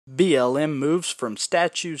BLM moves from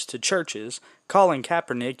statues to churches, Colin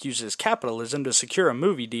Kaepernick uses capitalism to secure a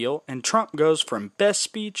movie deal, and Trump goes from best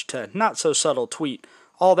speech to not-so-subtle tweet.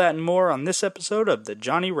 All that and more on this episode of The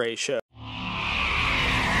Johnny Ray Show.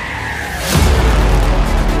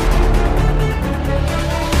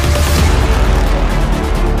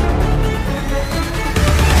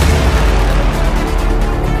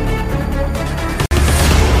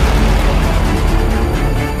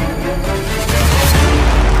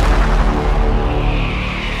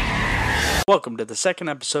 Welcome to the second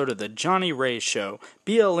episode of The Johnny Ray Show.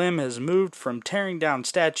 BLM has moved from tearing down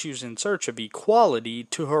statues in search of equality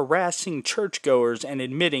to harassing churchgoers and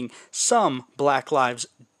admitting some black lives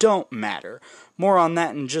don't matter. More on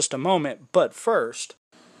that in just a moment, but first,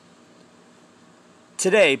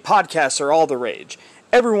 today, podcasts are all the rage.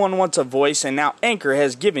 Everyone wants a voice, and now Anchor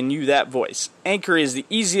has given you that voice. Anchor is the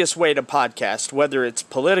easiest way to podcast, whether it's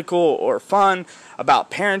political or fun,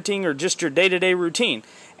 about parenting, or just your day-to-day routine.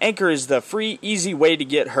 Anchor is the free, easy way to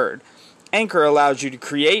get heard. Anchor allows you to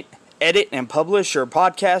create, edit, and publish your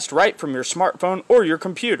podcast right from your smartphone or your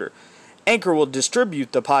computer. Anchor will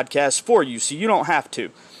distribute the podcast for you, so you don't have to.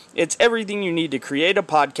 It's everything you need to create a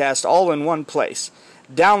podcast all in one place.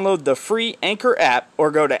 Download the free Anchor app or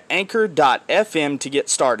go to anchor.fm to get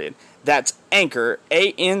started. That's Anchor,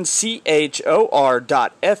 ANCHOR.FM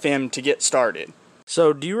to get started.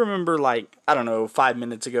 So, do you remember, 5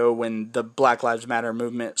 minutes ago when the Black Lives Matter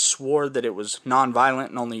movement swore that it was nonviolent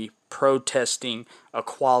and only protesting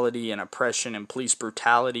equality and oppression and police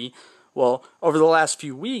brutality? Well, over the last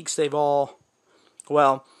few weeks, they've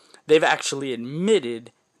actually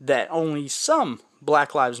admitted that only some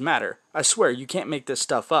Black Lives Matter. I swear, you can't make this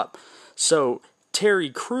stuff up. So, Terry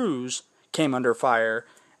Crews came under fire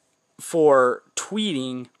for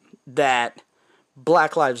tweeting that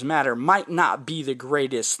Black Lives Matter might not be the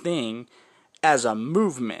greatest thing as a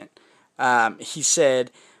movement. He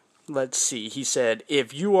said,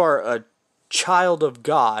 if you are a child of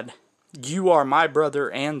God, you are my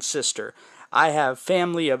brother and sister. I have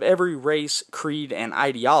family of every race, creed, and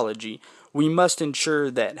ideology. We must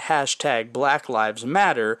ensure that hashtag Black Lives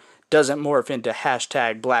Matter doesn't morph into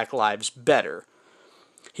hashtag Black Lives Better.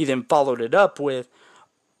 He then followed it up with,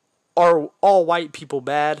 are all white people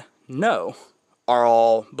bad? No. Are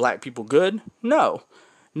all black people good? No.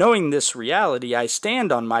 Knowing this reality, I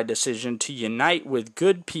stand on my decision to unite with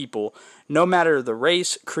good people, no matter the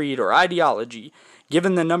race, creed, or ideology.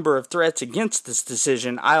 Given the number of threats against this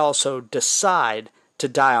decision, I also decide to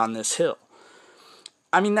die on this hill.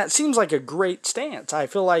 I mean, that seems like a great stance. I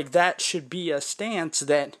feel like that should be a stance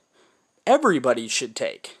that everybody should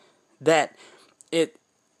take. That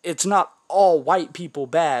it's not all white people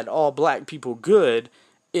bad, all black people good.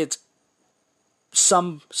 It's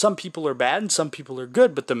some people are bad and some people are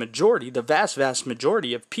good, but the vast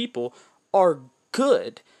majority of people are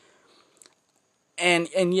good.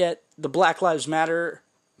 And yet the Black Lives Matter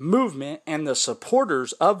movement and the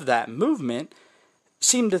supporters of that movement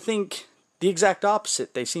seem to think the exact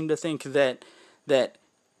opposite. They seem to think that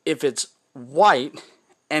if it's white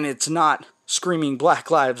and it's not screaming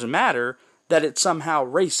Black Lives Matter, that it's somehow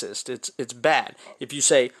racist. It's bad. If you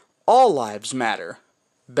say all lives matter,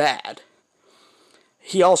 bad.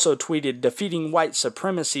 He also tweeted, defeating white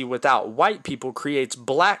supremacy without white people creates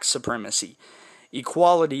black supremacy.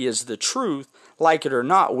 Equality is the truth. Like it or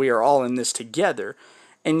not, we are all in this together.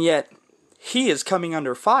 And yet, he is coming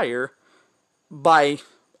under fire by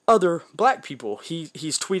other black people. He's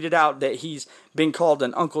tweeted out that he's been called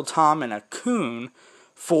an Uncle Tom and a coon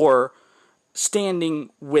for standing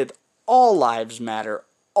with all lives matter,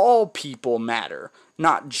 all people matter,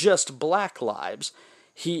 not just black lives.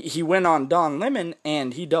 He went on Don Lemon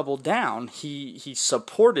and he doubled down. He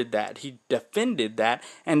supported that. He defended that.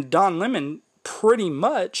 And Don Lemon pretty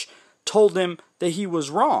much told him that he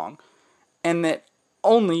was wrong and that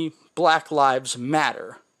only black lives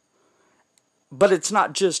matter. But it's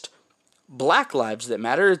not just black lives that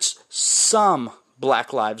matter. It's some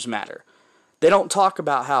black lives matter. They don't talk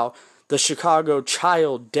about how the Chicago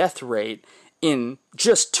child death rate in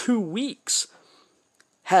just 2 weeks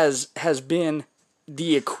has been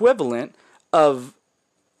the equivalent of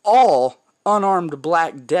all unarmed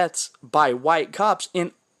black deaths by white cops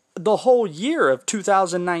in the whole year of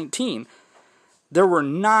 2019. There were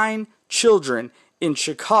 9 children in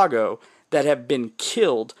Chicago that have been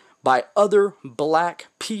killed by other black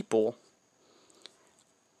people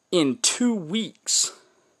in 2 weeks.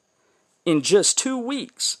 In just 2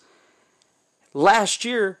 weeks. Last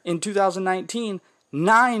year, in 2019,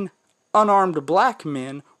 9 unarmed black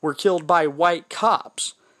men were killed by white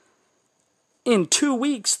cops. In 2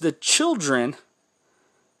 weeks, the children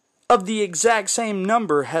of the exact same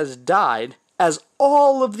number has died as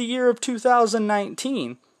all of the year of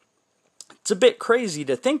 2019. It's a bit crazy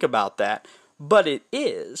to think about that, but it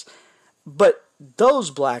is. But those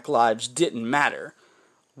black lives didn't matter.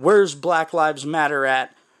 Where's Black Lives Matter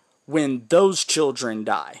at when those children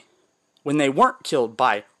die? When they weren't killed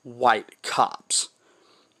by white cops.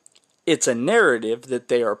 It's a narrative that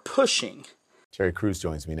they are pushing. Terry Crews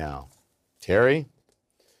joins me now. Terry,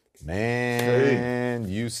 man,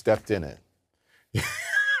 you stepped in it.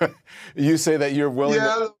 You say that you're willing.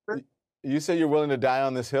 You say you're willing to die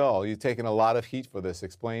on this hill. You've taken a lot of heat for this.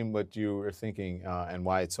 Explain what you were thinking and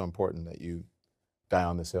why it's so important that you die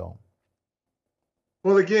on this hill.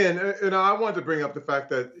 Well, again, I wanted to bring up the fact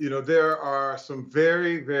that, there are some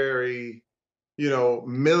very, very,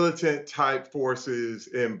 militant type forces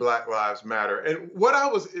in Black Lives Matter. And what I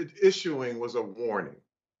was issuing was a warning.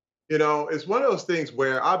 It's one of those things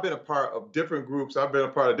where I've been a part of different groups, I've been a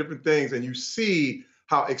part of different things, and you see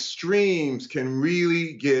how extremes can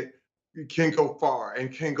really can go far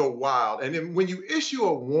and can go wild. And then when you issue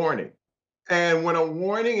a warning, and when a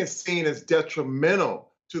warning is seen as detrimental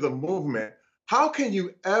to the movement, how can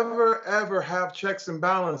you ever have checks and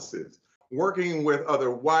balances? Working with other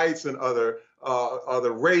whites and other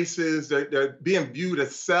races, they're being viewed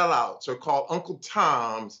as sellouts or called Uncle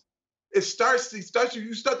Toms. You start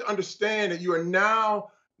to understand that you are now,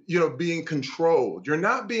 being controlled. You're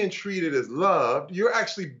not being treated as loved. You're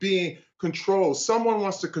actually being controlled. Someone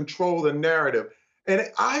wants to control the narrative. And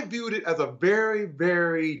I viewed it as a very,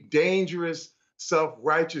 very dangerous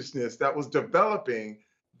self-righteousness that was developing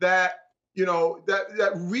that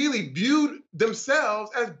really viewed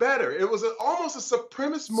themselves as better. It was almost a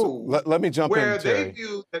supremacist move. So let me jump in, where Terry. they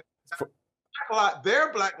viewed that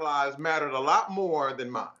their Black lives mattered a lot more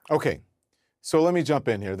than mine. Okay, so let me jump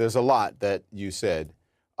in here. There's a lot that you said.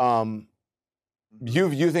 You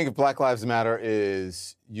think if Black Lives Matter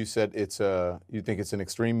is, you said you think it's an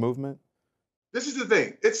extreme movement? This is the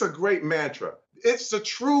thing. It's a great mantra. It's a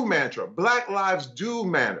true mantra. Black lives do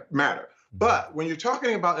matter. But when you're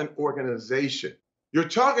talking about an organization, you're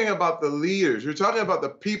talking about the leaders, you're talking about the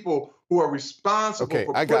people who are responsible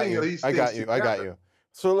for putting these things together. I got you.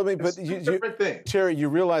 So let me, different things. Terry, you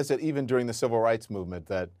realize that even during the civil rights movement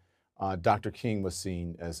that Dr. King was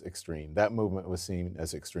seen as extreme. That movement was seen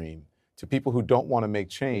as extreme. To people who don't want to make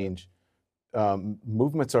change,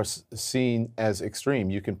 movements are seen as extreme.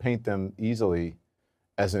 You can paint them easily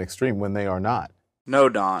as an extreme when they are not. No,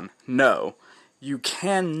 Don, no. You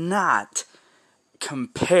cannot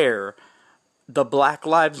compare the Black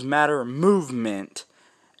Lives Matter movement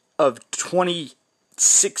of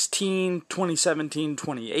 2016, 2017,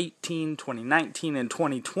 2018, 2019, and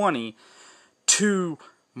 2020 to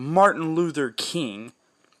Martin Luther King.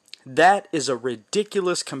 That is a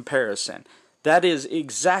ridiculous comparison. That is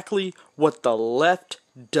exactly what the left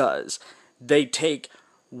does. They take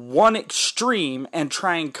one extreme and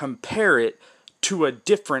try and compare it to a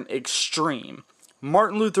different extreme.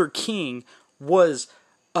 Martin Luther King was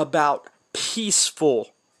about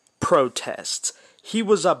peaceful protests. He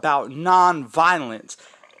was about nonviolence.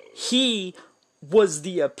 He was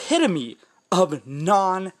the epitome of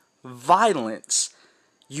nonviolence.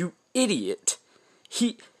 You idiot.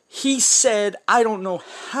 He said, I don't know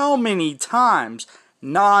how many times,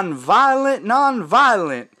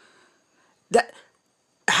 nonviolent.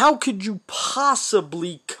 How could you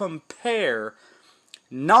possibly compare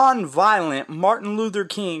nonviolent Martin Luther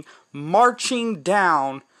King marching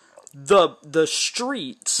down the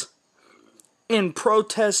streets in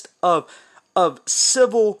protest of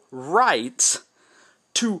civil rights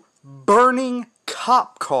to burning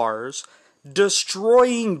cop cars,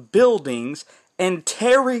 destroying buildings, and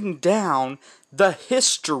tearing down the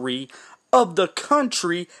history of the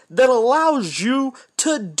country that allows you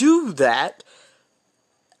to do that?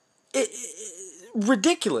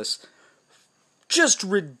 Ridiculous. Just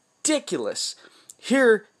ridiculous.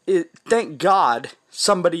 Thank God,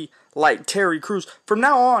 somebody like Terry Crews. From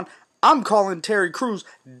now on, I'm calling Terry Crews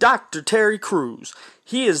Dr. Terry Crews.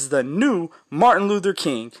 He is the new Martin Luther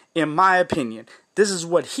King, in my opinion. This is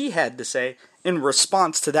what he had to say in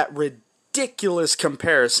response to that ridiculous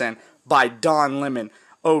comparison by Don Lemon,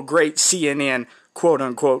 great CNN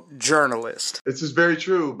quote-unquote journalist. This is very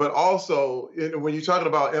true, but also when you're talking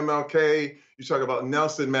about MLK, you talk about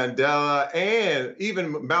Nelson Mandela, and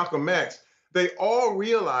even Malcolm X, they all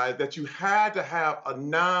realized that you had to have a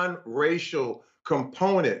non-racial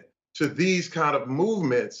component to these kind of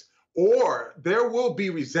movements, or there will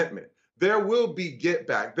be resentment. There will be get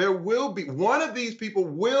back. There will be, one of these people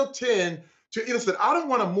will tend to, listen, I don't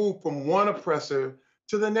want to move from one oppressor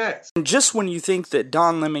to the next. And just when you think that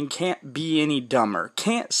Don Lemon can't be any dumber,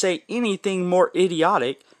 can't say anything more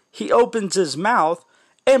idiotic, he opens his mouth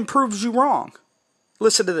and proves you wrong.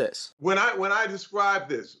 Listen to this. When I describe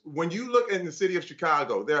this, when you look in the city of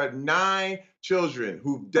Chicago, there are 9 children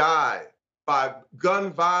who've died by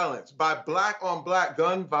gun violence, by black on black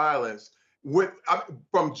gun violence,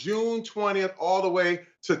 from June 20th all the way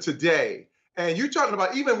to today. And you're talking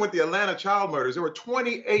about even with the Atlanta child murders, there were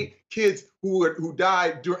 28 kids who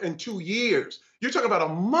died in 2 years. You're talking about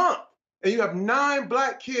a month, and you have 9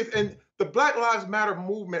 black kids, and the Black Lives Matter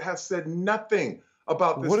movement has said nothing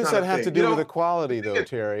about this. What does that have to do with equality, though,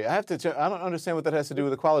 Terry? I don't understand what that has to do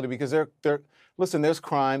with equality, because listen, there's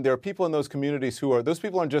crime. There are people in those communities those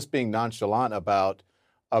people aren't just being nonchalant about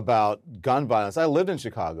gun violence. I lived in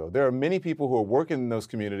Chicago. There are many people who are working in those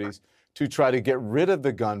communities to try to get rid of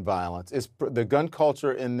the gun violence. The gun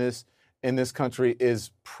culture in this country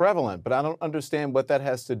is prevalent, but I don't understand what that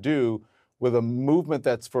has to do with a movement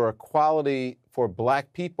that's for equality for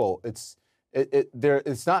black people. It's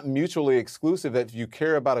not mutually exclusive that if you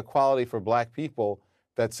care about equality for black people,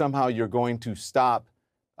 that somehow you're going to stop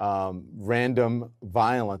random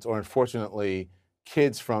violence or, unfortunately,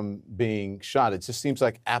 kids from being shot. It just seems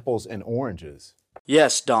like apples and oranges.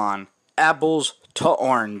 Yes, Don. Apples to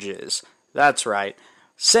oranges. That's right.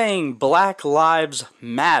 Saying Black Lives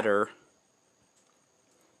Matter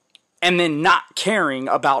and then not caring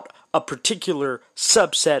about a particular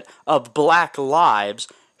subset of black lives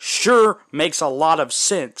sure makes a lot of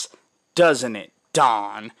sense, doesn't it,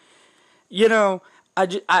 Don? You know,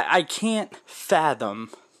 I can't fathom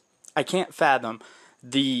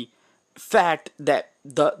the fact that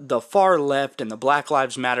the far left and the Black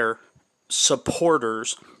Lives Matter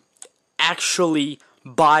supporters actually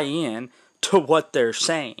buy in to what they're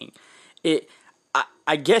saying.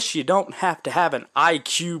 I guess you don't have to have an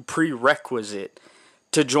IQ prerequisite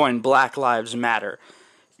to join Black Lives Matter.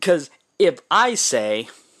 Because if I say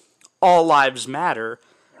all lives matter,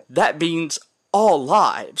 that means all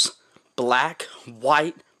lives. Black,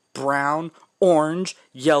 white, brown, orange,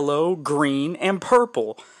 yellow, green, and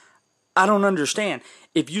purple. I don't understand.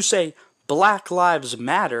 If you say Black Lives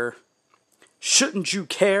Matter, shouldn't you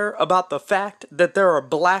care about the fact that there are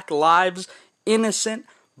black lives, innocent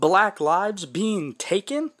black lives being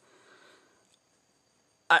taken?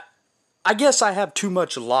 I guess I have too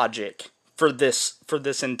much logic for this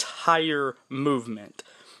entire movement,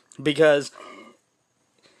 because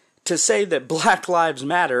to say that Black Lives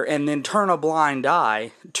Matter and then turn a blind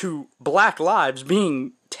eye to black lives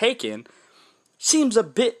being taken seems a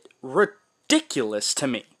bit ridiculous to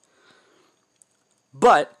me.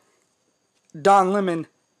 But Don Lemon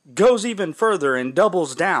goes even further and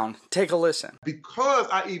doubles down. Take a listen. Because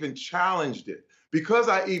I even challenged it, because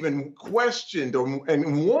I even questioned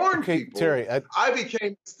and warned people, Terry, I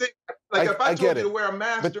became sick. Like if I told you to wear a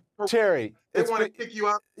mask, but Terry, they want to kick you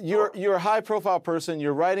out. You're a high-profile person.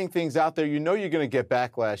 You're writing things out there. You know you're going to get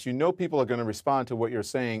backlash. You know people are going to respond to what you're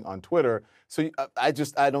saying on Twitter. So I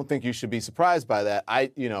don't think you should be surprised by that.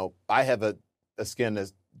 I have a skin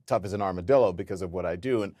as tough as an armadillo because of what I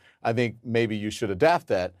do, and I think maybe you should adapt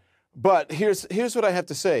that. But here's what I have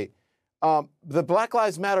to say. The Black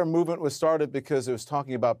Lives Matter movement was started because it was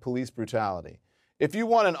talking about police brutality. If you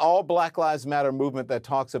want an all Black Lives Matter movement that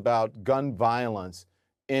talks about gun violence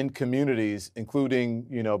in communities, including,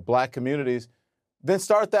 black communities, then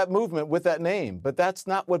start that movement with that name. But that's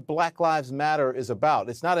not what Black Lives Matter is about.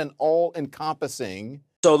 It's not an all-encompassing.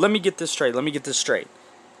 So let me get this straight.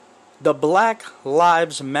 The Black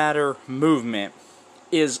Lives Matter movement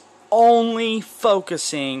is only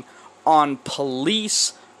focusing on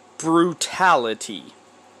police brutality.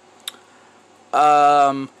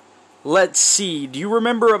 Let's see. Do you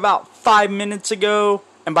remember about 5 minutes ago?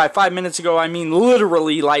 And by 5 minutes ago, I mean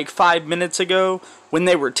literally like 5 minutes ago, when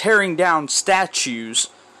they were tearing down statues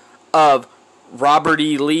of Robert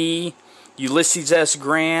E. Lee, Ulysses S.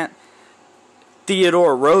 Grant,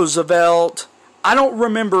 Theodore Roosevelt. I don't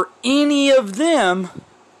remember any of them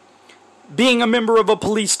being a member of a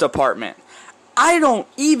police department. I don't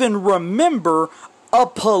even remember a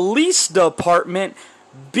police department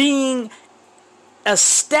being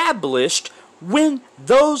established when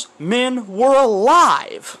those men were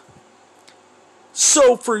alive.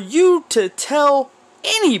 So for you to tell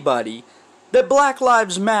anybody that Black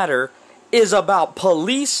Lives Matter is about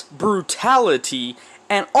police brutality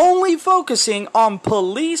and only focusing on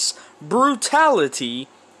police brutality,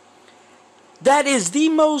 that is the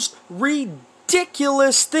most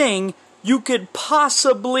ridiculous thing you could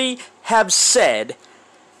possibly have said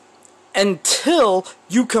until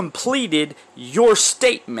you completed your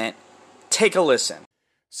statement. Take a listen.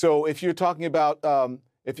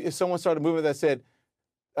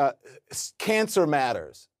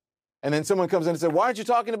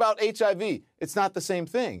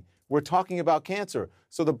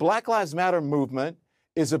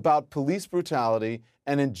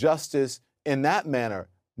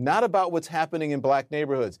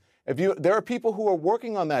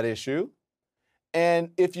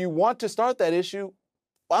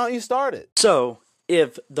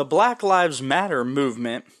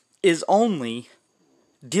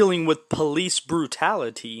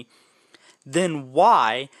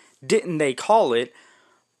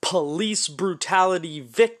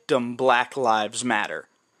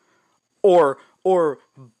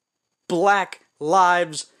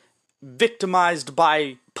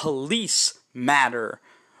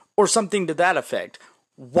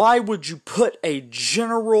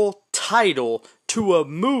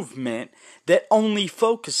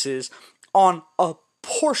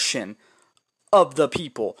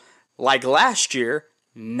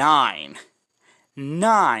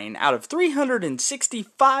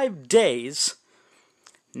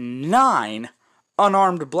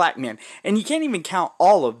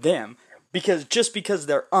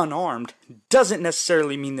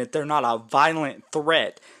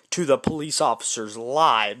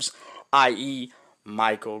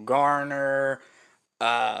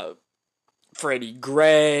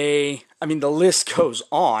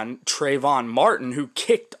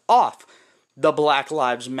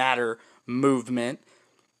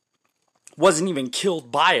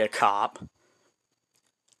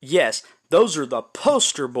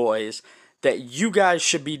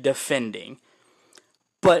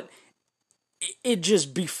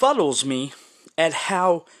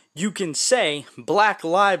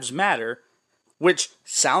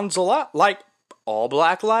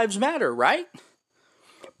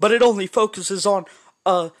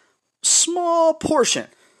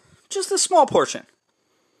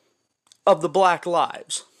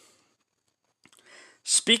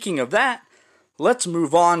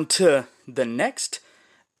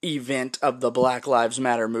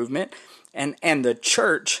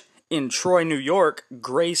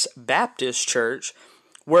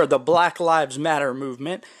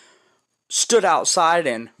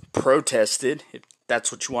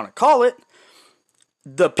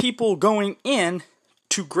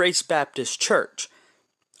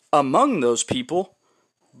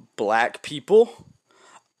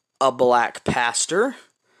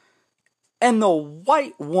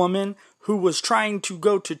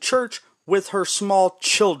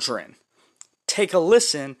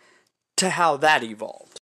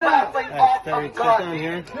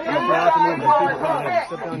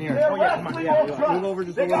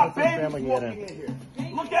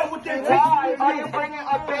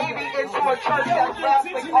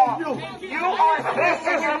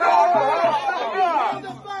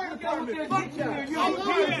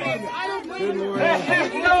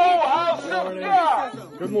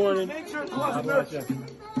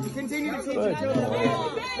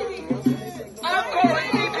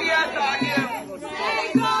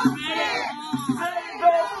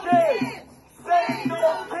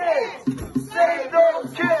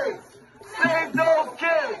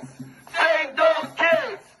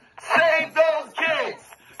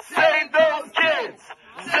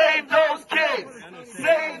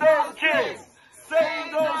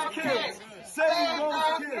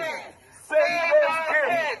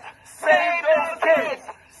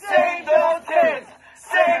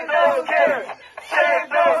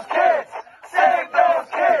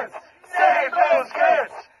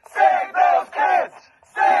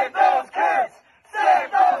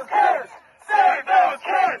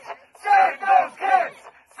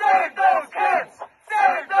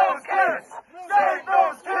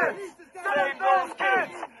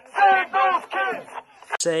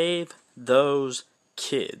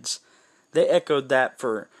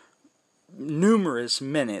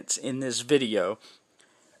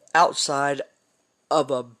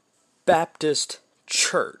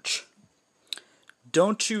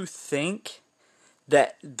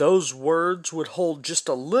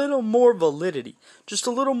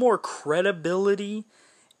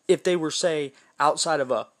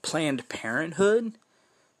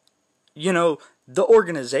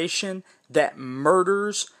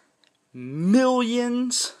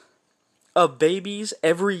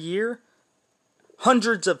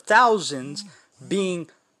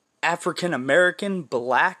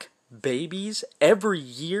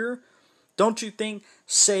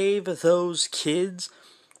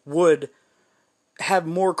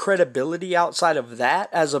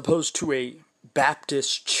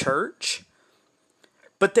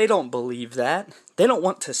 But they don't believe that. They don't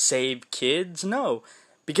want to save kids, no,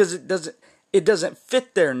 because it doesn't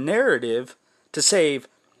fit their narrative to save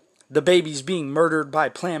the babies being murdered by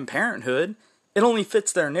Planned Parenthood. It only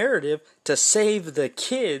fits their narrative to save the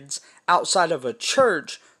kids outside of a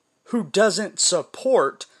church who doesn't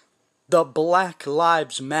support the Black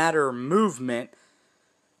Lives Matter movement.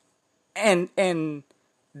 And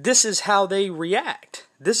this is how they react.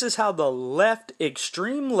 This is how the left,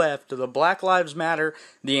 extreme left, the Black Lives Matter,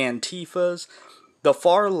 the Antifas, the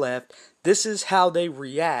far left, this is how they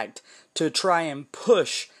react to try and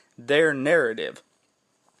push their narrative.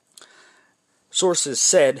 Sources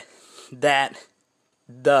said that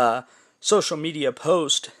the social media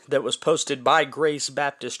post that was posted by Grace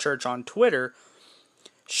Baptist Church on Twitter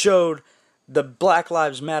showed the Black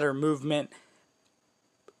Lives Matter movement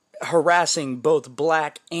harassing both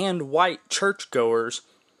black and white churchgoers,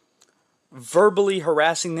 verbally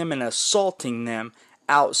harassing them and assaulting them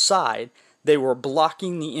outside. They were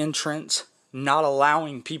blocking the entrance, not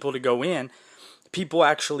allowing people to go in. People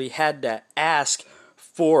actually had to ask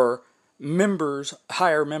for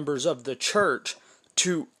higher members of the church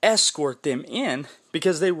to escort them in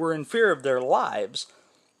because they were in fear of their lives.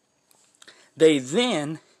 They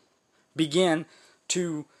then began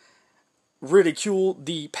to ridicule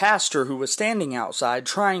the pastor who was standing outside,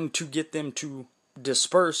 trying to get them to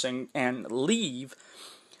disperse and leave,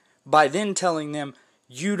 by then telling them,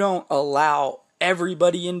 you don't allow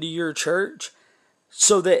everybody into your church,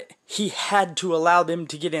 so that he had to allow them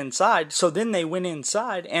to get inside. So then they went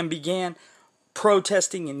inside and began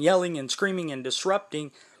protesting and yelling and screaming and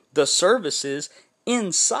disrupting the services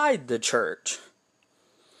inside the church.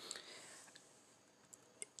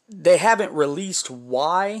 They haven't released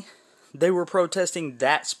why they were protesting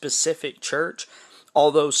that specific church,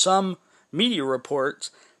 although some media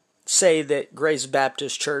reports say that Grace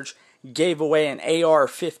Baptist Church gave away an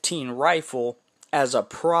AR-15 rifle as a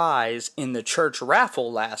prize in the church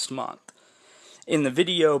raffle last month. In the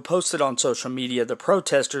video posted on social media, the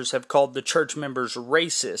protesters have called the church members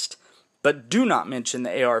racist, but do not mention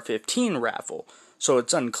the AR-15 raffle, so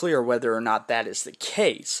it's unclear whether or not that is the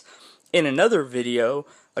case. In another video,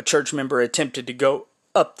 a church member attempted to go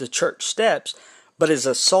up the church steps, but is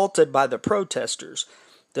assaulted by the protesters.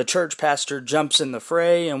 The church pastor jumps in the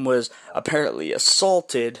fray and was apparently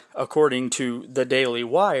assaulted, according to the Daily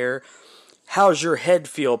Wire. "How's your head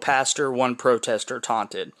feel, pastor?" one protester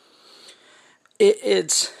taunted.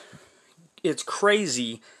 It's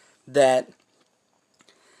crazy that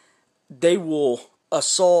they will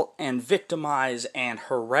assault and victimize and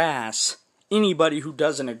harass anybody who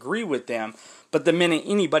doesn't agree with them, but the minute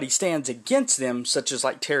anybody stands against them, such as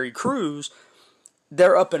like Terry Crews,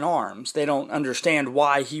 they're up in arms. They don't understand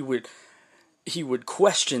why he would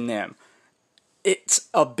question them. It's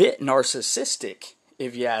a bit narcissistic,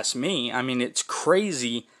 if you ask me. I mean, it's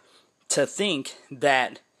crazy to think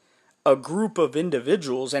that a group of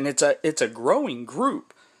individuals, and it's a growing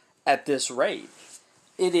group at this rate.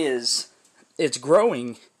 It's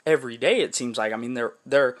growing every day, it seems like. I mean,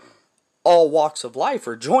 they're all walks of life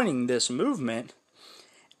are joining this movement,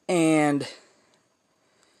 and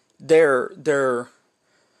they're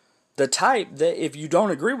the type that if you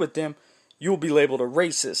don't agree with them, you'll be labeled a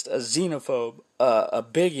racist, a xenophobe, a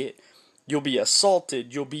bigot. You'll be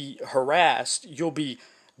assaulted. You'll be harassed. You'll be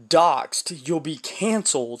doxxed. You'll be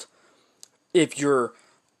canceled if you're,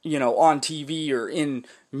 on TV or in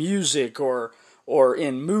music or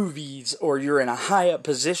in movies, or you're in a high up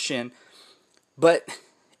position. But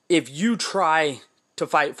if you try to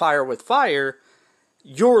fight fire with fire,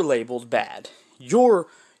 you're labeled bad. You're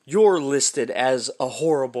listed as a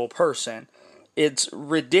horrible person. It's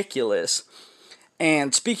ridiculous.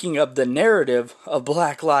 And speaking of the narrative of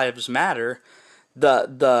Black Lives Matter,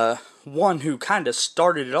 the one who kind of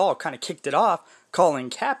started it all, kind of kicked it off, Colin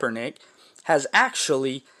Kaepernick, has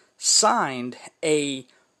actually signed a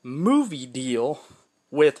movie deal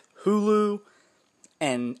with Hulu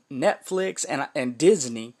and Netflix and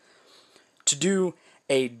Disney to do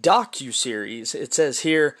a docuseries. It says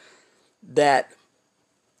here that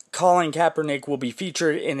Colin Kaepernick will be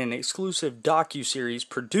featured in an exclusive docuseries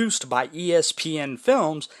produced by ESPN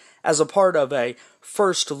Films as a part of a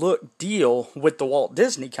first look deal with the Walt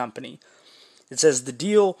Disney Company. It says the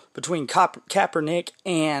deal between Kaepernick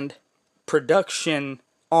and production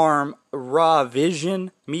arm Raw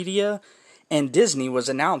Vision Media and Disney was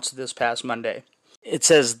announced this past Monday. It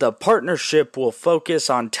says the partnership will focus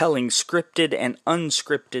on telling scripted and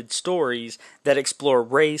unscripted stories that explore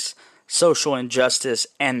race, social injustice,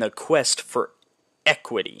 and the quest for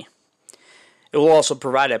equity. It will also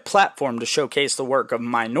provide a platform to showcase the work of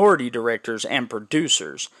minority directors and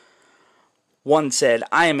producers. One said,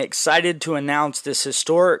 "I am excited to announce this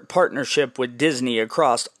historic partnership with Disney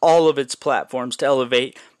across all of its platforms to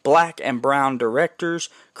elevate black and brown directors,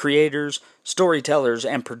 creators, storytellers,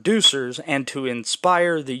 and producers, and to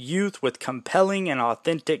inspire the youth with compelling and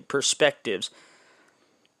authentic perspectives."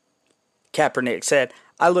 Kaepernick said,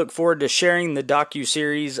 "I look forward to sharing the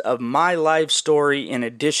docuseries of my life story in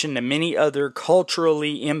addition to many other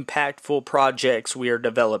culturally impactful projects we are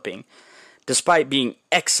developing. Despite being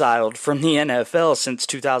exiled from the NFL since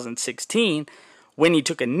 2016, when he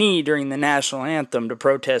took a knee during the national anthem to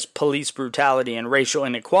protest police brutality and racial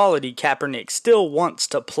inequality, Kaepernick still wants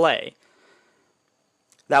to play."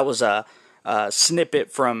 That was a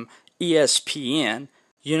snippet from ESPN.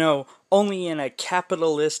 You know, only in a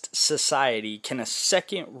capitalist society can a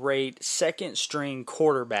second-rate, second-string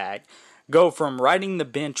quarterback go from riding the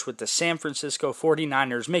bench with the San Francisco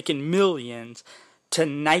 49ers making millions to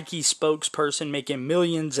Nike spokesperson making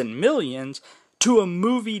millions and millions, to a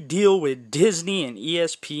movie deal with Disney and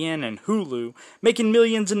ESPN and Hulu making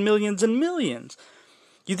millions and millions and millions.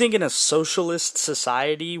 You think in a socialist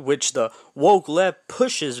society, which the woke left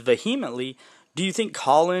pushes vehemently, do you think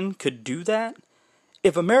Colin could do that?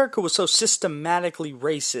 If America was so systematically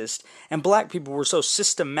racist and black people were so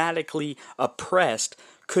systematically oppressed,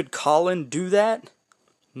 could Colin do that?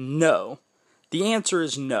 No. The answer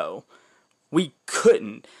is no. We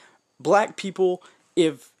couldn't. Black people,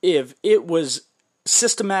 if it was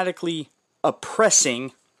systematically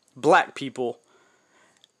oppressing black people,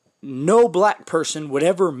 no black person would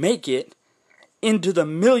ever make it into the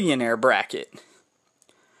millionaire bracket,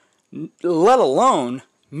 let alone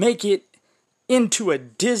make it into a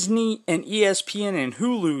Disney and ESPN and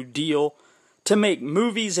Hulu deal to make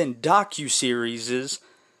movies and docuseries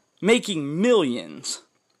making millions.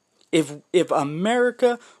 If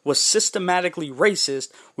America was systematically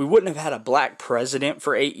racist, we wouldn't have had a black president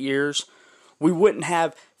for 8 years. We wouldn't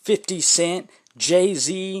have 50 Cent,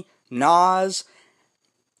 Jay-Z, Nas,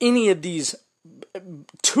 any of these,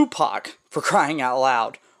 Tupac, for crying out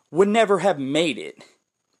loud, would never have made it.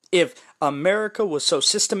 If America was so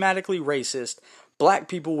systematically racist, black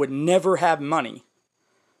people would never have money.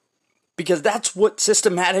 Because that's what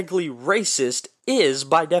systematically racist is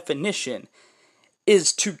by definition.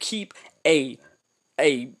 Is to keep a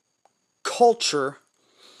culture,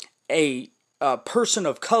 a person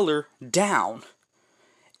of color down.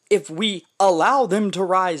 If we allow them to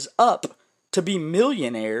rise up to be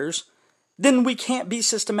millionaires, then we can't be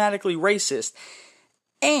systematically racist.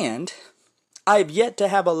 And I've yet to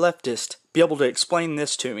have a leftist be able to explain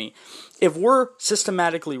this to me. If we're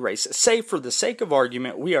systematically racist, say for the sake of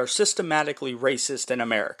argument, we are systematically racist in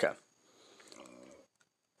America.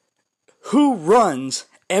 Who runs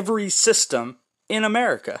every system in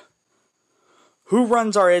America? Who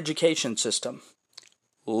runs our education system?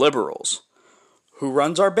 Liberals. Who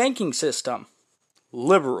runs our banking system?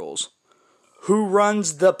 Liberals. Who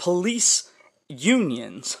runs the police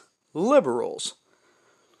unions? Liberals.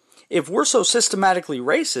 If we're so systematically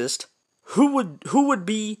racist, who would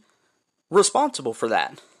be responsible for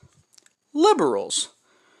that? Liberals.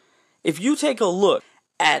 If you take a look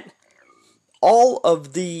at all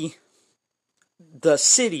of the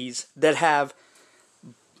cities that have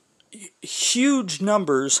huge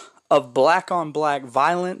numbers of black-on-black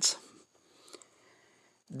violence,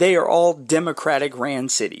 they are all Democratic-ran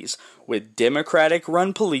cities, with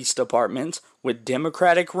Democratic-run police departments, with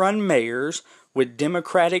Democratic-run mayors, with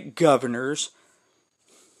Democratic governors.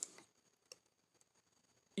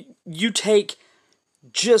 You take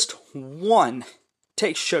just one,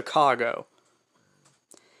 take Chicago,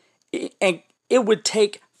 and it would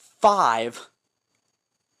take 5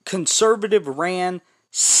 conservative-ran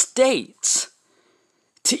states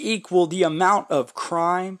to equal the amount of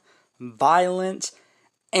crime, violence,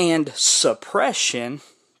 and suppression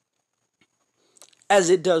as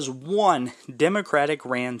it does one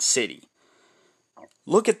Democratic-ran city.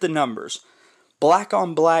 Look at the numbers.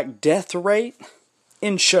 Black-on-black death rate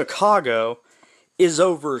in Chicago is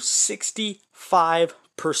over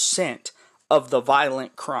 65% of the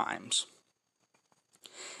violent crimes.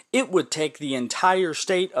 It would take the entire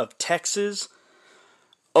state of Texas,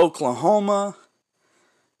 Oklahoma,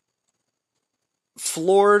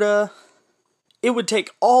 Florida. It would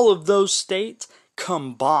take all of those states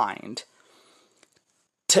combined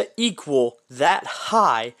to equal that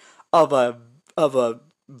high of a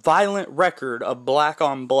violent record of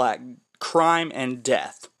black-on-black crime and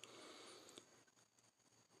death.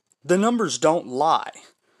 The numbers don't lie.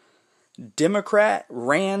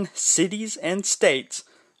 Democrat-ran cities and states,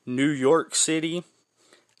 New York City,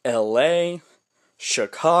 LA,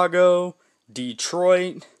 Chicago,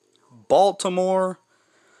 Detroit, Baltimore,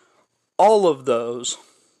 All of those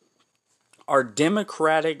are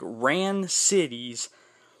Democratic-ran cities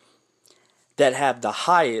that have the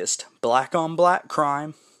highest black-on-black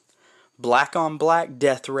crime, black-on-black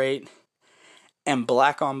death rate, and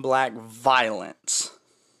black-on-black violence.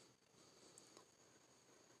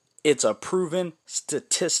 It's a proven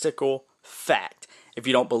statistical fact. If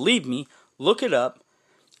you don't believe me, look it up.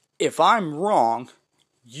 If I'm wrong,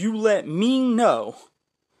 you let me know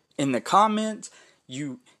in the comments.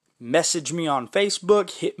 You message me on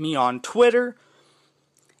Facebook, hit me on Twitter,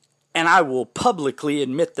 and I will publicly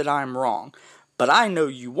admit that I'm wrong. But I know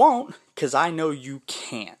you won't, because I know you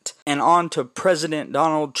can't. And on to President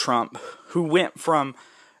Donald Trump, who went from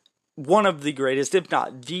one of the greatest, if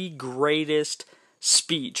not the greatest,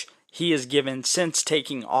 speech he has given since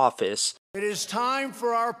taking office. It is time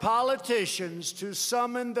for our politicians to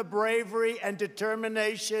summon the bravery and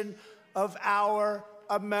determination of our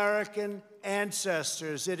American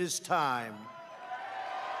ancestors. It is time.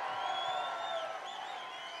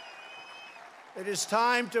 It is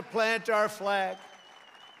time to plant our flag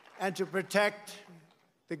and to protect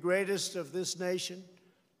the greatest of this nation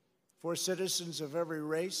for citizens of every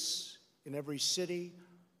race, in every city,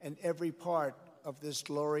 and every part of this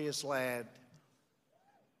glorious land.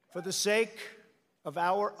 For the sake of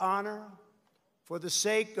our honor, for the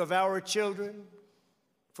sake of our children,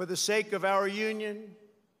 for the sake of our union,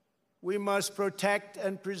 we must protect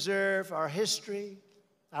and preserve our history,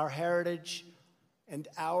 our heritage, and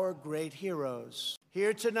our great heroes.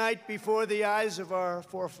 Here tonight, before the eyes of our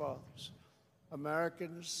forefathers,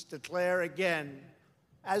 Americans declare again,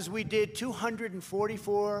 as we did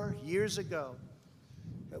 244 years ago,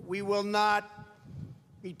 that we will not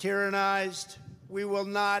be tyrannized, we will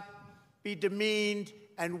not be demeaned,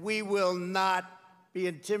 and we will not be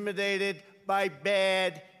intimidated by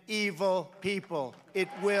bad, evil people. It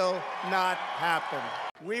will not happen.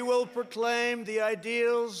 We will proclaim the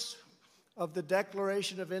ideals of the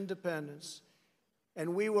Declaration of Independence,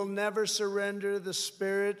 and we will never surrender the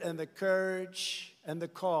spirit and the courage and the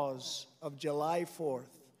cause of July 4th,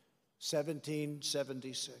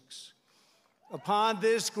 1776. Upon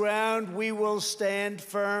this ground, we will stand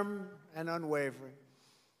firm and unwavering.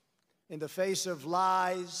 In the face of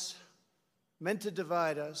lies meant to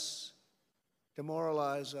divide us,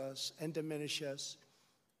 demoralize us, and diminish us,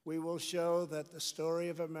 we will show that the story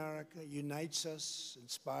of America unites us,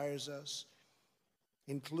 inspires us,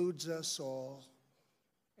 includes us all,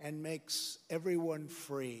 and makes everyone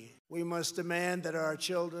free. We must demand that our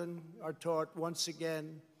children are taught once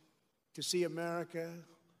again to see America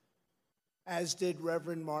as did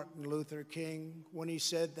Reverend Martin Luther King when he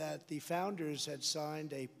said that the founders had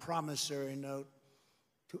signed a promissory note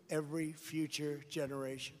to every future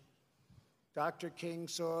generation. Dr. King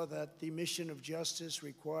saw that the mission of justice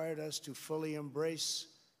required us to fully embrace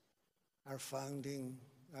our founding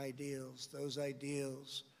ideals. Those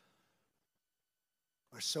ideals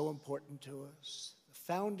are so important to us, the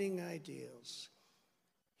founding ideals.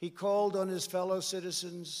 He called on his fellow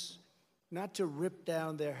citizens not to rip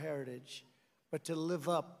down their heritage, but to live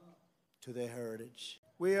up to their heritage.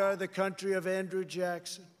 We are the country of Andrew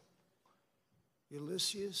Jackson,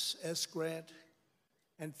 Ulysses S. Grant,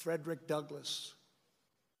 and Frederick Douglass.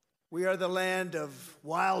 We are the land of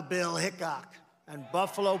Wild Bill Hickok and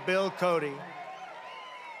Buffalo Bill Cody.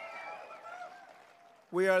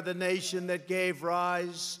 We are the nation that gave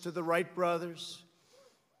rise to the Wright brothers,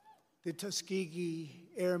 the Tuskegee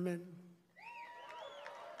Airmen,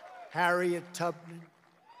 Harriet Tubman,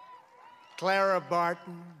 Clara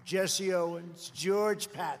Barton, Jesse Owens,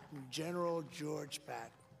 George Patton, General George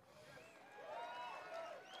Patton,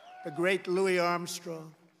 the great Louis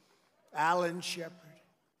Armstrong, Alan Shepard,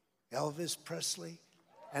 Elvis Presley,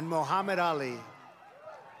 and Muhammad Ali.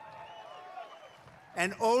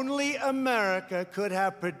 And only America could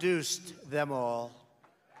have produced them all.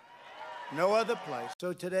 No other place.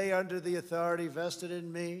 So today, under the authority vested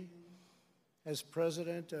in me as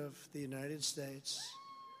President of the United States,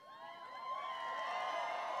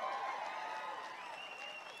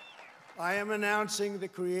 I am announcing the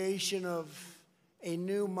creation of a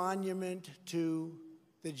new monument to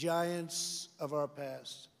the giants of our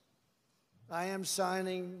past. I am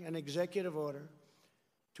signing an executive order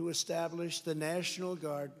to establish the National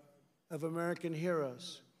Guard of American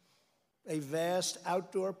Heroes, a vast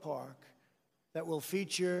outdoor park that will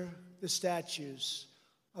feature the statues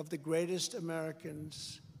of the greatest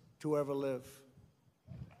Americans to ever live.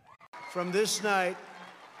 From this night,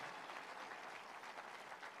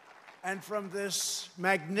 and from this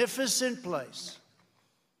magnificent place,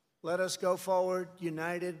 let us go forward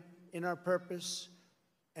united in our purpose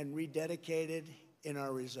and rededicated in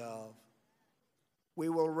our resolve. We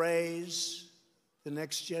will raise the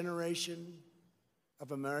next generation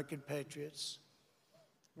of American patriots.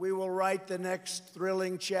 We will write the next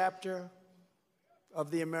thrilling chapter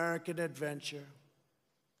of the American adventure.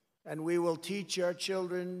 And we will teach our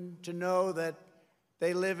children to know that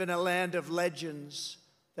they live in a land of legends,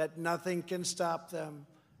 that nothing can stop them,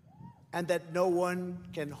 and that no one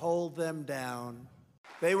can hold them down.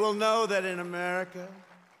 They will know that in America,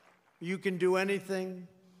 you can do anything,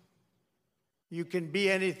 you can be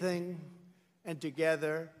anything, and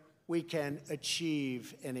together we can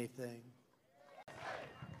achieve anything.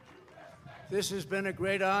 This has been a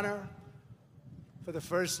great honor for the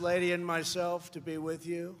First Lady and myself to be with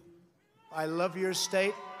you. I love your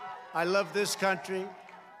state. I love this country.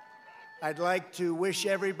 I'd like to wish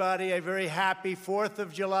everybody a very happy 4th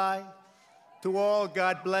of July. To all,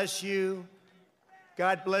 God bless you.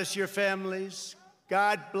 God bless your families.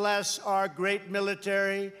 God bless our great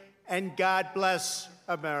military. And God bless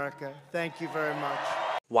America. Thank you very much.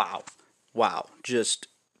 Wow. Wow. Just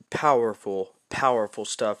powerful, powerful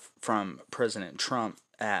stuff from President Trump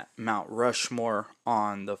at Mount Rushmore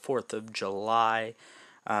on the 4th of July.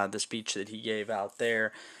 The speech that he gave out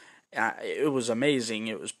there. It was amazing.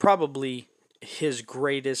 It was probably his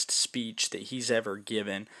greatest speech that he's ever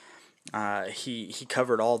given. He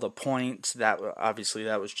covered all the points. That obviously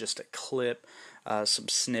that was just a clip, some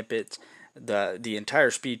snippets. The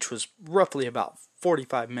entire speech was roughly about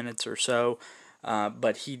 45 minutes or so,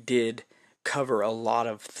 but he did cover a lot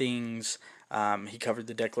of things. He covered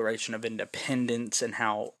the Declaration of Independence and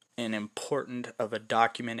how important of a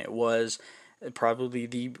document it was. Probably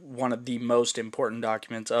one of the most important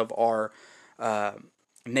documents of our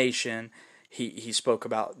nation. He spoke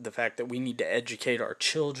about the fact that we need to educate our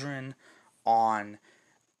children on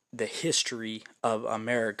the history of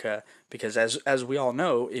America, because as we all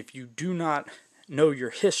know, if you do not know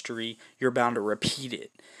your history, you're bound to repeat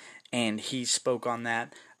it. And he spoke on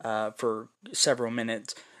that for several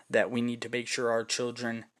minutes, that we need to make sure our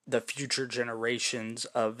children, the future generations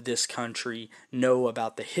of this country, know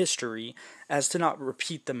about the history, as to not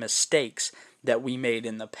repeat the mistakes that we made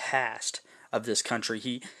in the past of this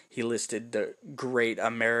country. He listed the great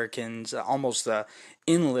Americans, almost the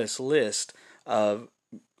endless list of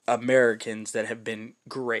Americans that have been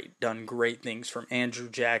great, done great things, from Andrew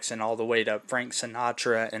Jackson all the way to Frank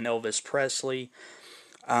Sinatra and Elvis Presley.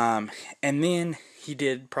 And then he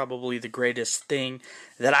did probably the greatest thing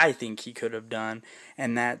that I think he could have done,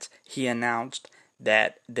 and that's he announced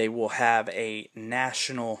that they will have a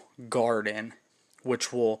national garden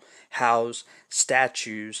which will house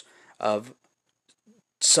statues of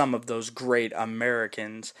some of those great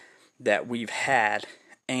Americans that we've had.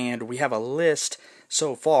 And we have a list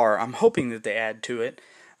so far. I'm hoping that they add to it.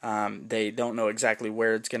 They don't know exactly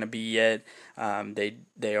where it's going to be yet.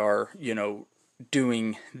 They are,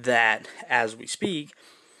 doing that as we speak.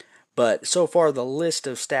 But so far, the list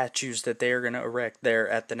of statues that they are going to erect there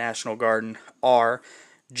at the National Garden are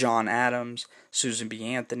John Adams, Susan B.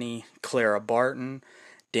 Anthony, Clara Barton,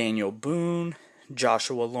 Daniel Boone,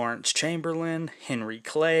 Joshua Lawrence Chamberlain, Henry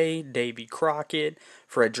Clay, Davy Crockett,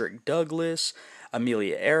 Frederick Douglass,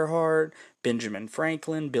 Amelia Earhart, Benjamin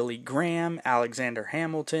Franklin, Billy Graham, Alexander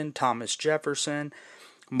Hamilton, Thomas Jefferson,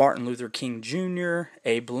 Martin Luther King Jr.,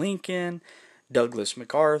 Abe Lincoln, Douglas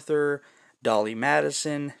MacArthur, Dolly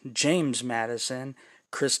Madison, James Madison,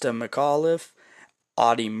 Krista McAuliffe,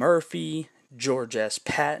 Audie Murphy, George S.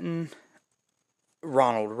 Patton,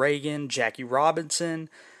 Ronald Reagan, Jackie Robinson,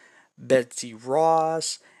 Betsy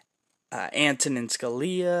Ross, Antonin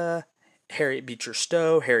Scalia, Harriet Beecher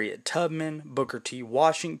Stowe, Harriet Tubman, Booker T.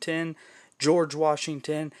 Washington, George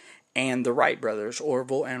Washington, and the Wright brothers,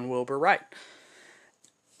 Orville and Wilbur Wright.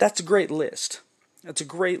 That's a great list. That's a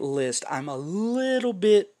great list. I'm a little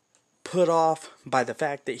bit put off by the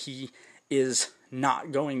fact that he is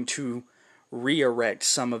not going to re-erect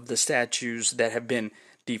some of the statues that have been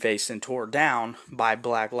defaced and torn down by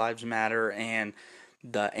Black Lives Matter and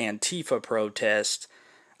the Antifa protests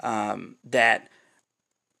that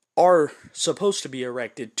are supposed to be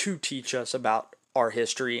erected to teach us about our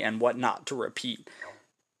history and what not to repeat.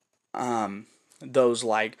 Those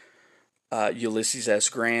like Ulysses S.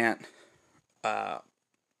 Grant,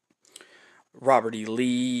 Robert E.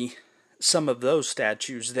 Lee, some of those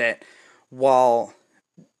statues that, while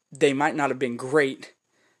they might not have been great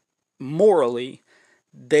morally,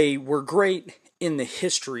 they were great in the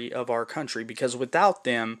history of our country, because without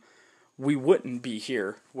them, we wouldn't be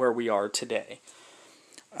here where we are today.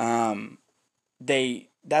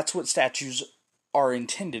 That's what statues are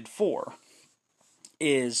intended for,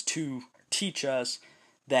 is to teach us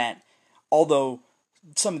that although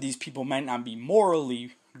some of these people might not be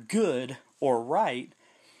morally good or right,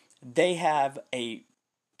 they have a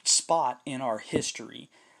spot in our history.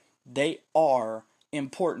 They are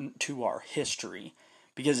important to our history.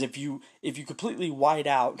 Because if you completely white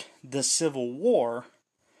out the Civil War,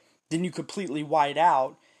 then you completely white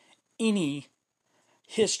out any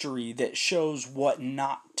history that shows what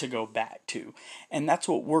not to go back to. And that's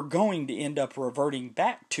what we're going to end up reverting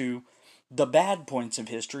back to, the bad points of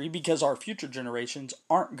history, because our future generations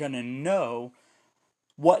aren't going to know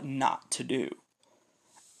what not to do.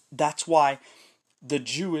 That's why the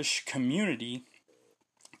Jewish community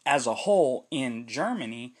as a whole in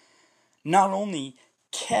Germany not only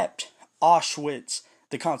kept Auschwitz,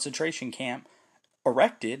 the concentration camp,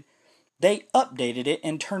 erected, they updated it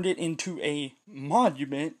and turned it into a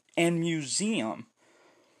monument and museum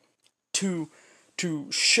to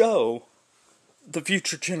show the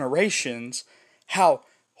future generations how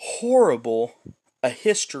horrible a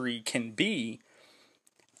history can be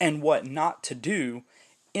and what not to do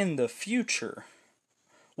in the future,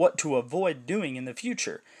 what to avoid doing in the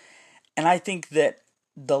future. And I think that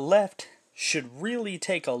the left should really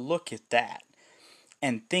take a look at that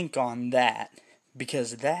and think on that,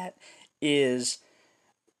 because that is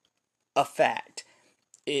a fact.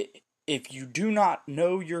 If you do not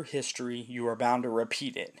know your history, you are bound to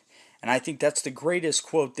repeat it. And I think that's the greatest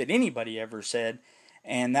quote that anybody ever said,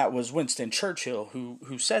 and that was Winston Churchill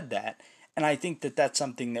who said that. And I think that that's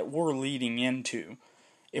something that we're leading into.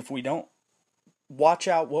 If we don't watch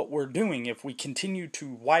out what we're doing, if we continue to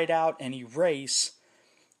white out and erase,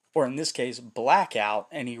 or in this case, black out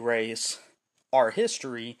and erase our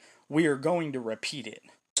history, we are going to repeat it.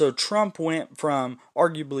 So Trump went from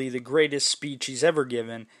arguably the greatest speech he's ever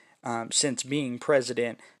given since being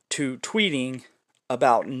president to tweeting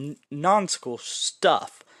about nonsensical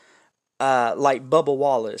stuff like Bubba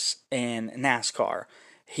Wallace and NASCAR.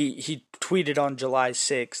 He tweeted on July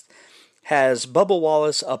 6th, "Has Bubba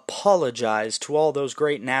Wallace apologized to all those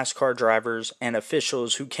great NASCAR drivers and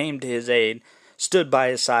officials who came to his aid, stood by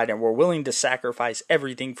his side, and were willing to sacrifice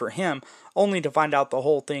everything for him, only to find out the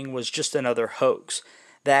whole thing was just another hoax.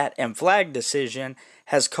 That and flag decision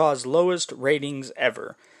has caused lowest ratings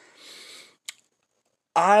ever."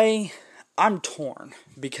 I'm torn,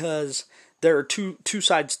 because there are two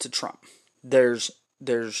sides to Trump. There's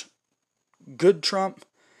good Trump,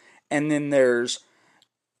 and then there's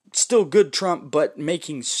still good Trump, but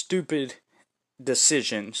making stupid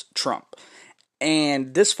decisions Trump.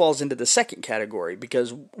 And this falls into the second category,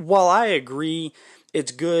 because while I agree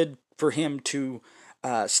it's good for him to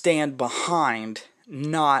stand behind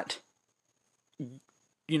not,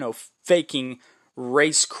 faking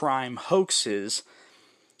race crime hoaxes,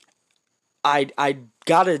 I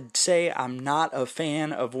gotta say I'm not a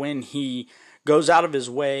fan of when he goes out of his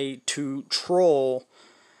way to troll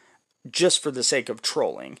just for the sake of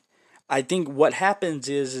trolling. I think what happens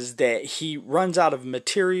is that he runs out of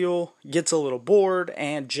material, gets a little bored,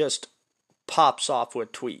 and just pops off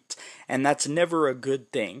with tweets. And that's never a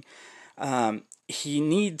good thing. He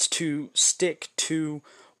needs to stick to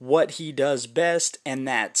what he does best, and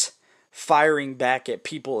that's firing back at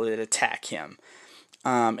people that attack him.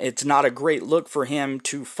 It's not a great look for him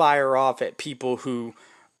to fire off at people who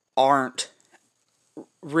aren't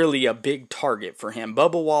really a big target for him.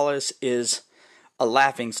 Bubba Wallace is a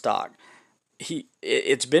laughingstock.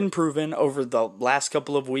 It's been proven over the last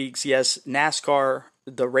couple of weeks. Yes, NASCAR,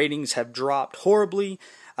 the ratings have dropped horribly.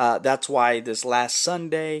 That's why this last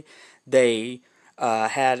Sunday they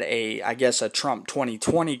had a Trump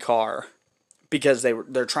 2020 car, because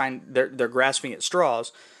they're grasping at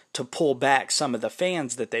straws to pull back some of the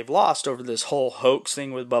fans that they've lost over this whole hoax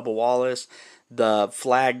thing with Bubba Wallace, the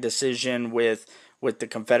flag decision with the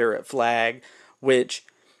Confederate flag, which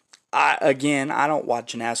I don't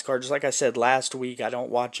watch NASCAR. Just like I said last week, I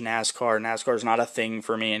don't watch NASCAR. NASCAR's not a thing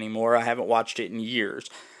for me anymore. I haven't watched it in years.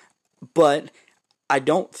 But I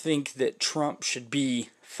don't think that Trump should be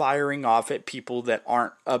firing off at people that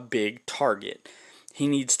aren't a big target. He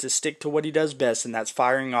needs to stick to what he does best, and that's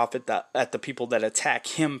firing off at the people that attack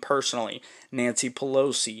him personally. Nancy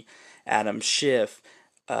Pelosi, Adam Schiff,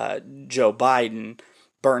 Joe Biden,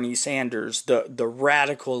 Bernie Sanders, the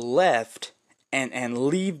radical left, and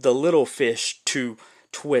leave the little fish to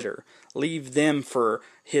Twitter. Leave them for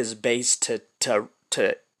his base to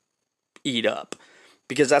eat up.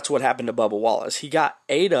 Because that's what happened to Bubba Wallace. He got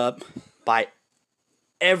ate up by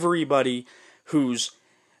everybody who's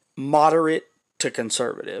moderate to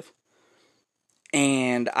conservative.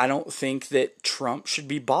 And I don't think that Trump should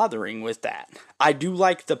be bothering with that. I do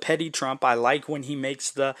like the petty Trump. I like when he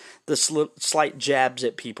makes the slight jabs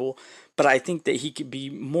at people. But I think that he could be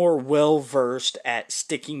more well-versed at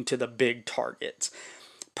sticking to the big targets.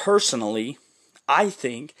 personally, I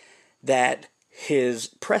think that his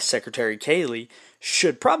press secretary, Kayleigh,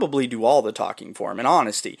 should probably do all the talking for him. In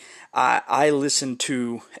honesty, I listened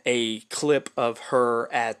to a clip of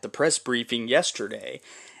her at the press briefing yesterday,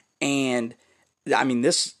 and I mean,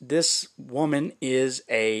 this woman is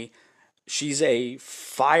she's a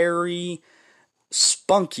fiery,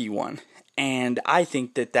 spunky one, and I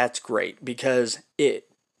think that that's great because it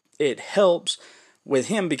helps with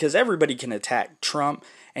him, because everybody can attack Trump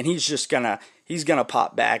and he's gonna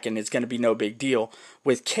pop back and it's gonna be no big deal.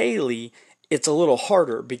 With Kayleigh, it's a little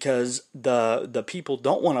harder because the people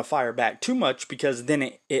don't want to fire back too much, because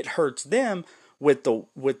then it hurts them with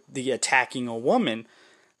the attacking a woman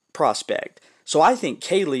prospect. So I think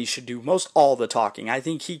Kayleigh should do most all the talking. I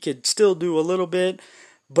think he could still do a little bit,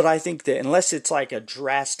 but I think that unless it's like a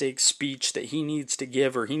drastic speech that he needs to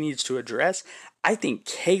give or he needs to address, I think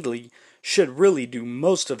Kayleigh should really do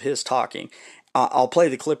most of his talking. I'll play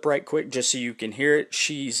the clip right quick just so you can hear it.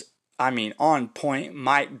 She's, on point,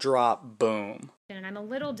 mic drop, boom. And I'm a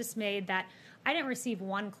little dismayed that I didn't receive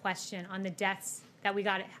one question on the deaths that we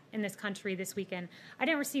got in this country this weekend. I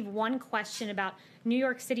didn't receive one question about New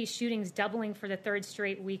York City shootings doubling for the third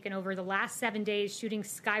straight week, and over the last 7 days, shootings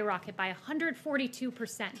skyrocket by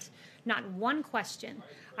 142%. Not one question.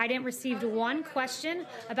 I didn't receive one question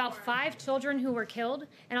about 5 children who were killed.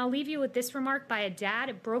 And I'll leave you with this remark by a dad.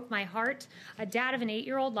 It broke my heart. A dad of an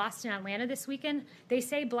 8-year-old lost in Atlanta this weekend. They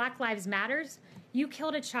say Black Lives Matters. You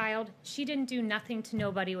killed a child. She didn't do nothing to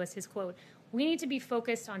nobody, was his quote. We need to be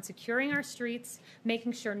focused on securing our streets,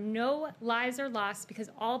 making sure no lives are lost, because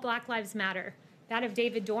all Black lives matter. That of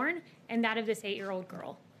David Dorn and that of this 8-year-old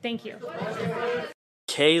girl. Thank you.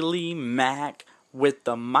 Kayleigh Mack with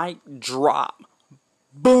the mic drop.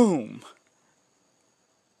 Boom.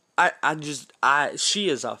 She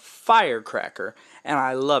is a firecracker, and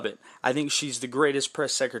I love it. I think she's the greatest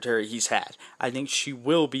press secretary he's had. I think she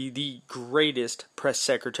will be the greatest press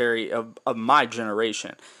secretary of my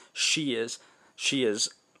generation. She is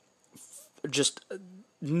just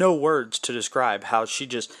no words to describe how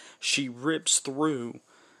she rips through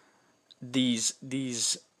these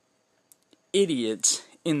idiots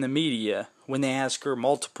in the media when they ask her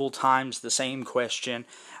multiple times the same question.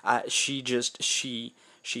 She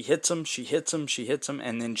hits them,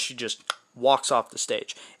 and then she just walks off the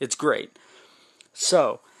stage. It's great.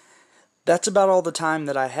 So that's about all the time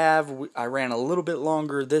that I have. I ran a little bit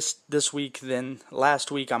longer this week than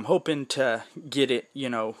last week. I'm hoping to get it,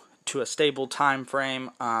 to a stable time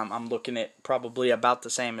frame. I'm looking at probably about the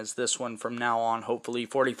same as this one from now on, hopefully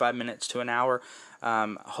 45 minutes to an hour.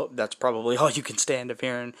 That's probably all you can stand of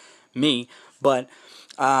hearing me. But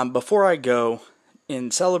before I go,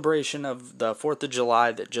 in celebration of the 4th of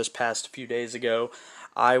July that just passed a few days ago,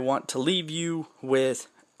 I want to leave you with,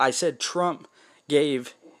 I said Trump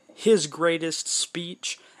gave his greatest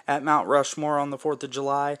speech at Mount Rushmore on the 4th of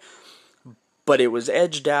July, but it was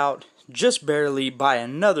edged out just barely by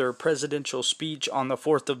another presidential speech on the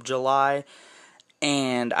 4th of July,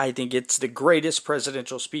 and I think it's the greatest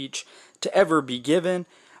presidential speech to ever be given.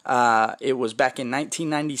 It was back in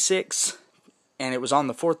 1996, and it was on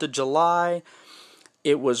the 4th of July.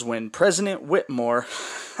 It was when President Whitmore,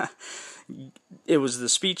 it was the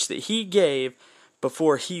speech that he gave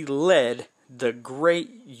before he led the great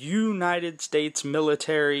United States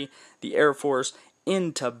military, the Air Force,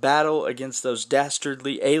 into battle against those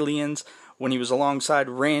dastardly aliens when he was alongside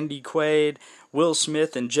Randy Quaid, Will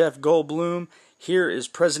Smith, and Jeff Goldblum. Here is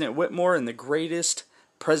President Whitmore in the greatest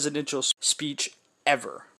presidential speech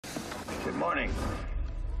ever. Good morning.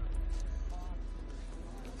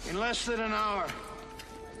 In less than an hour,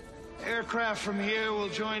 aircraft from here will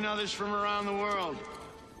join others from around the world.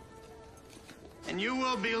 And you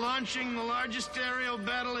will be launching the largest aerial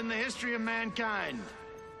battle in the history of mankind.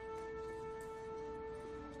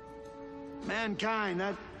 Mankind,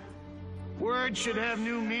 that word should have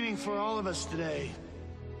new meaning for all of us today.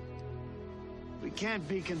 We can't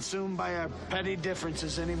be consumed by our petty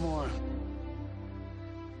differences anymore.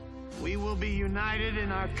 We will be united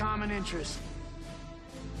in our common interest.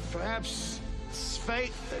 Perhaps it's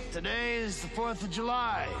fate that today is the 4th of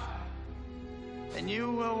July. And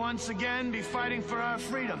you will once again be fighting for our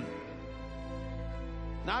freedom.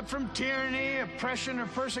 Not from tyranny, oppression, or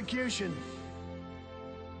persecution,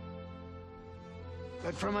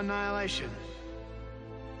 but from annihilation.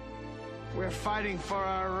 We're fighting for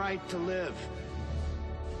our right to live,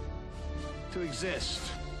 to exist.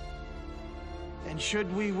 And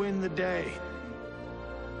should we win the day,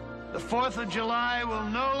 the 4th of July will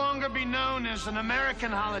no longer be known as an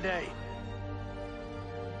American holiday,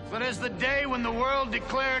 but as the day when the world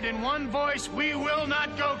declared in one voice, we will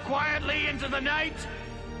not go quietly into the night.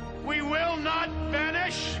 We will not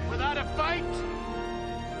vanish without a fight.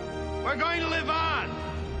 We're going to live on.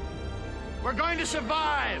 We're going to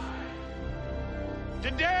survive.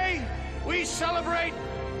 Today, we celebrate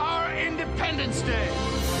our Independence Day.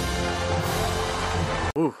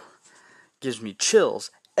 Ooh, gives me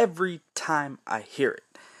chills every time I hear it.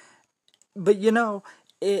 But you know,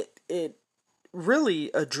 it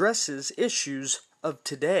really addresses issues of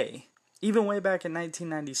today, even way back in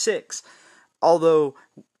 1996. Although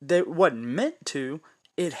it wasn't meant to,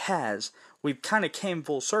 it has. We've kind of came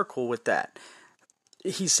full circle with that.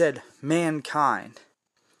 He said, mankind.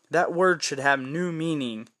 That word should have new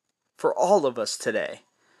meaning for all of us today.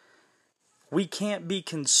 We can't be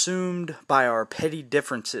consumed by our petty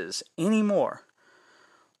differences anymore.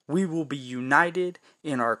 We will be united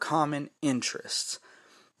in our common interests.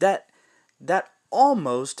 That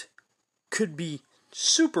almost could be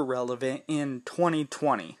super relevant in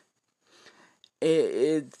 2020.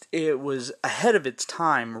 It was ahead of its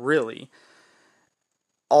time, really.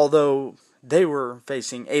 Although they were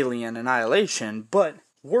facing alien annihilation, but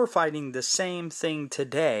we're fighting the same thing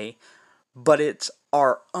today, but it's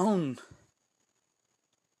our own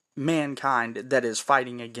mankind that is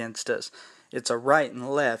fighting against us. It's a right and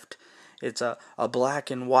left. It's a black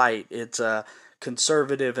and white. It's a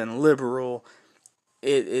conservative and liberal.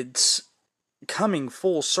 It's coming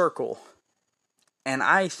full circle. And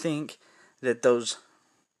I think that those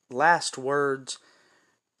last words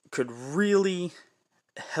could really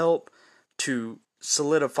help to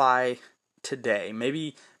solidify today.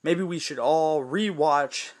 Maybe we should all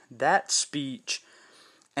rewatch that speech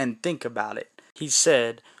and think about it. He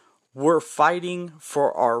said, we're fighting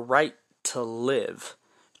for our right to live,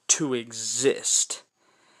 to exist.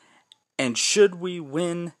 And should we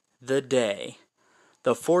win the day,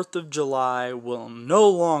 the 4th of July will no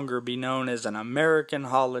longer be known as an American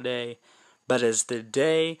holiday, but as the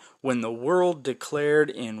day when the world declared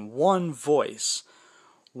in one voice,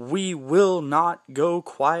 we will not go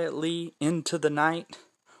quietly into the night.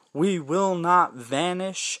 We will not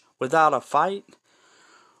vanish without a fight.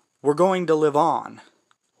 We're going to live on.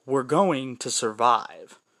 We're going to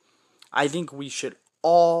survive. I think we should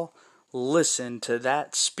all listen to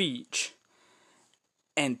that speech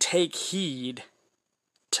and take heed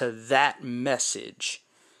to that message.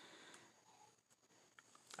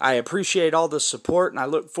 I appreciate all the support, and I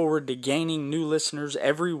look forward to gaining new listeners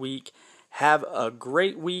every week. Have a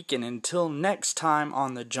great week, and until next time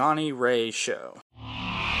on The Johnny Ray Show.